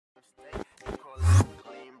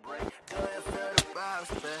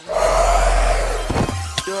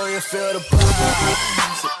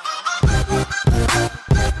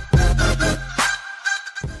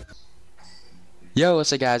Yo,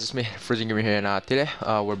 what's up guys, it's me, TheFrozenGamer here, and today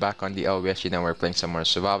we're back on the LBSG and we're playing some more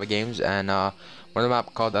survival games, and we're on a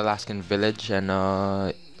map called Alaskan Village, and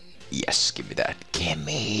yes, give me that.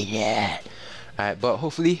 Alright, but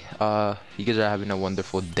hopefully you guys are having a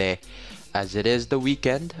wonderful day, as it is the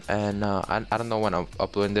weekend, and I don't know when I'm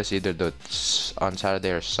uploading this, either on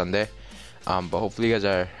Saturday or Sunday, but hopefully you guys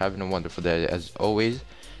are having a wonderful day as always,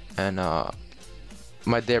 and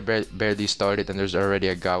my day barely started and there's already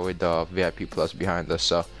a guy with the VIP plus behind us,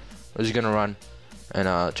 so we're just gonna run and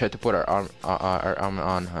try to put our armor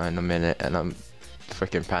on in a minute. And I'm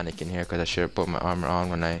freaking panicking here because I should have put my armor on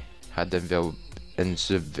when I had the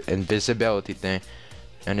invisibility thing.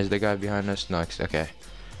 And is the guy behind us? No, okay,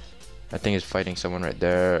 I think he's fighting someone right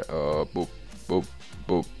there. Boop boop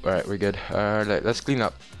boop. Alright, we're good. Alright, let's clean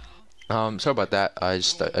up. Sorry about that, I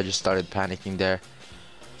just started panicking there.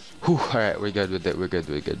 Whew, alright, we're good with it. We're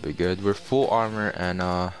good. We're full armor,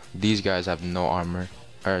 and these guys have no armor,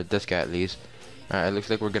 or this guy at least. Alright, it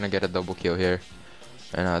looks like we're gonna get a double kill here,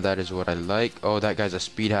 and that is what I like. Oh, that guy's a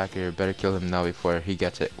speed hacker. Better kill him now before he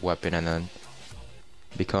gets a weapon and then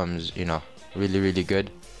becomes, you know, really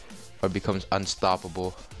good, or becomes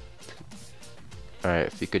unstoppable. Alright,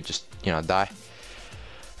 if you could just, you know, die.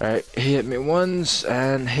 Alright, he hit me once,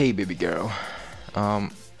 and hey, baby girl.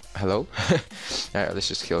 Hello? Alright, let's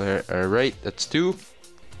just kill her. Alright, that's 2.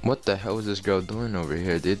 What the hell is this girl doing over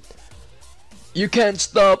here, dude? You can't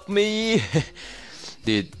stop me!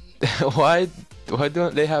 Dude, why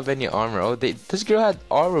don't they have any armor? Oh, this girl had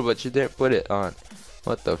armor, but she didn't put it on.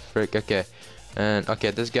 What the frick? Okay, and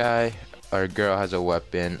okay, this guy or girl has a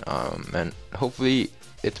weapon, and hopefully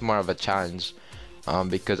it's more of a challenge,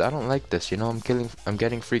 because I don't like this, you know. I'm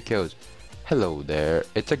getting free kills. Hello there.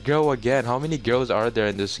 It's a girl again. How many girls are there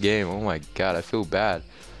in this game? Oh my god, I feel bad.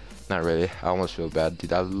 Not really. I almost feel bad,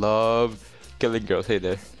 dude. I love killing girls. Hey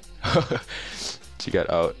there. She got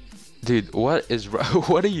out. Dude, what is wrong?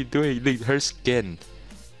 What are you doing? Like, her skin.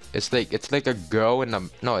 It's like a girl in a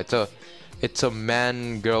no. It's a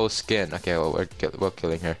man girl skin. Okay, well, we're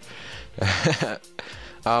killing her.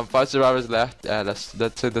 5 survivors left. That's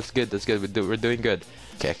good. That's good. We're doing good.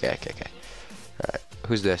 Okay. Alright.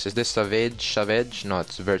 Who's this? Is this Savage? No,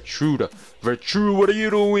 it's Vertrude. Vertrude, what are you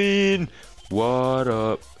doing? What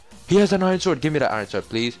up? He has an iron sword. Give me that iron sword,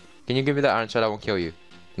 please. Can you give me that iron sword? I won't kill you.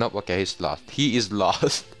 Nope, okay, he's lost. He is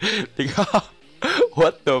lost.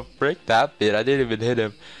 What the frick happened? I didn't even hit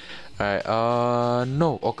him. Alright,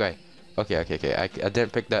 no. Okay. I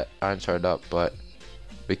didn't pick that iron sword up, but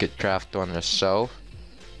we could craft one ourselves.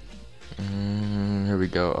 Here we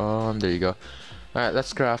go. There you go. Alright,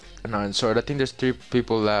 let's craft an iron sword. I think there's 3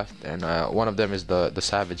 people left, and one of them is the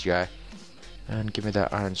savage guy. And give me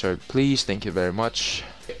that iron sword, please. Thank you very much.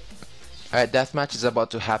 Alright, deathmatch is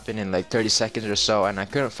about to happen in like 30 seconds or so, and I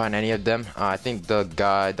couldn't find any of them. I think the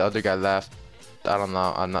other guy left. I don't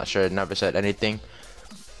know. I'm not sure. It never said anything,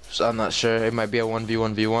 so I'm not sure. It might be a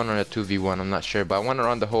 1v1v1 or a 2v1. I'm not sure. But I went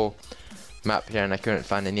around the whole map here, and I couldn't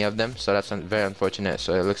find any of them. So that's very unfortunate.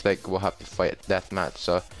 So it looks like we'll have to fight deathmatch.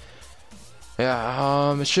 So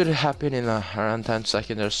yeah, it should happen in around 10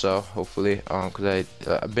 seconds or so, hopefully, because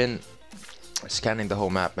I've been scanning the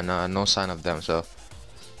whole map and no sign of them. So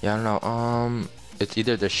yeah, I don't know. It's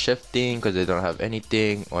either they're shifting because they don't have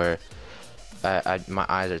anything, or my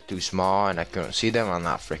eyes are too small and I couldn't see them. I'm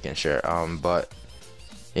not freaking sure. But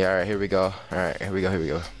yeah, alright, here we go. Alright, here we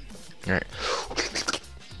go. Alright.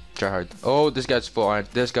 Try hard. Oh, this guy's full iron.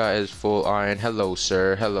 This guy is full iron. Hello,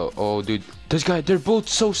 sir. Hello. Oh, dude. This guy, they're both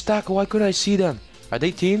so stacked. Why couldn't I see them? Are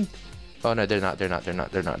they teamed? Oh, no, they're not.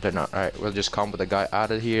 Alright, we'll just combo the guy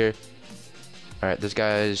out of here. Alright, this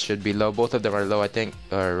guy should be low. Both of them are low, I think.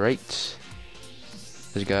 Alright.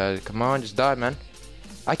 This guy, come on, just die, man.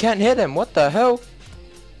 I can't hit him. What the hell?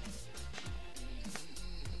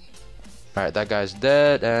 Alright, that guy's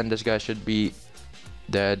dead, and this guy should be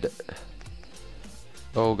dead.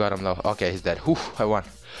 Oh god, I'm low. Okay, he's dead. Whew, I won.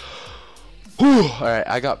 Whew. Alright,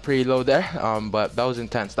 I got pretty low there, but that was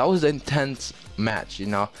intense. That was an intense match, you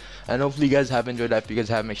know. And hopefully you guys have enjoyed that. If you guys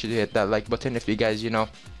have, make sure to hit that like button. If you guys, you know,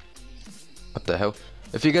 what the hell?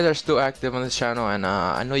 If you guys are still active on this channel, and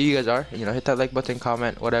I know you guys are, you know, hit that like button,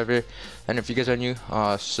 comment, whatever. And if you guys are new,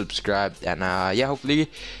 subscribe. And yeah,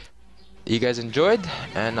 hopefully you guys enjoyed,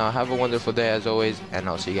 and have a wonderful day as always. And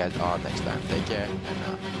I'll see you guys all next time. Take care,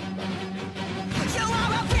 and bye.